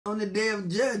on the day of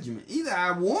judgment. Either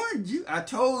I warned you, I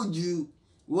told you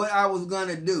what I was going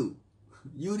to do.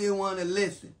 You didn't want to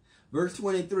listen. Verse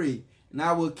 23, and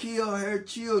I will kill her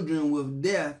children with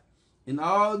death, and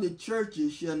all the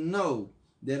churches shall know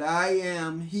that I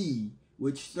am he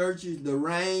which searches the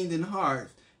reins and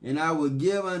hearts, and I will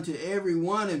give unto every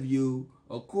one of you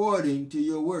according to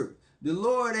your work. The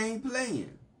Lord ain't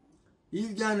playing.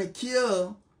 He's going to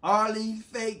kill all these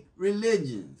fake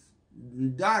religions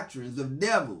and doctrines of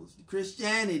devils,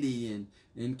 Christianity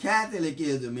and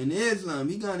Catholicism and Islam.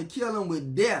 He's going to kill them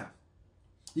with death.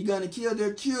 He's going to kill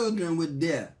their children with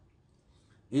death.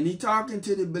 And he's talking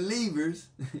to the believers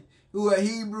who are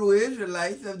Hebrew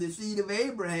Israelites of the seed of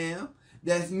Abraham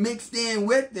that's mixed in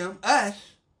with them, us.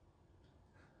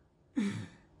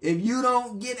 If you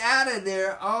don't get out of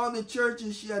there, all the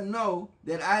churches shall know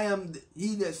that I am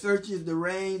he that searches the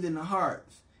reins and the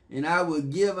hearts, and I will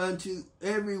give unto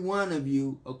every one of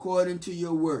you according to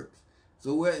your works.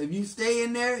 So if you stay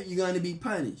in there, you're going to be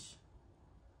punished.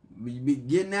 You be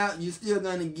getting out, you're still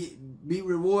going to be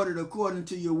rewarded according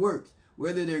to your works,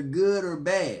 whether they're good or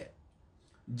bad.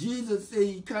 Jesus said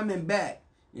he's coming back,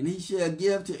 and he shall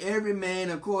give to every man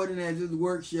according as his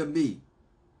work shall be.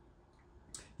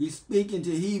 He's speaking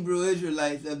to Hebrew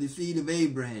Israelites of the seed of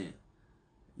Abraham.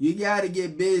 You got to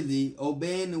get busy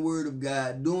obeying the word of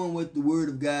God, doing what the word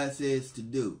of God says to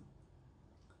do.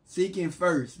 Seeking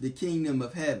first the kingdom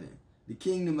of heaven. The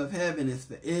kingdom of heaven is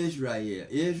for Israel.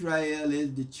 Israel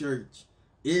is the church.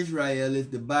 Israel is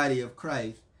the body of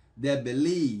Christ that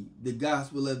believe the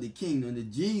gospel of the kingdom,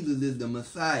 that Jesus is the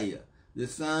Messiah, the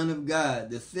Son of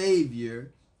God, the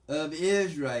Savior of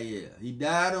Israel. He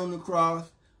died on the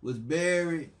cross, was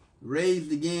buried,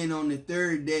 raised again on the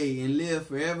third day, and lived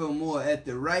forevermore at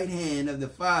the right hand of the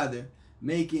Father,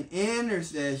 making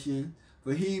intercession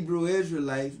for Hebrew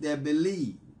Israelites that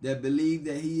believe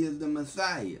that he is the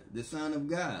Messiah, the Son of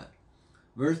God.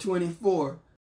 Verse 24,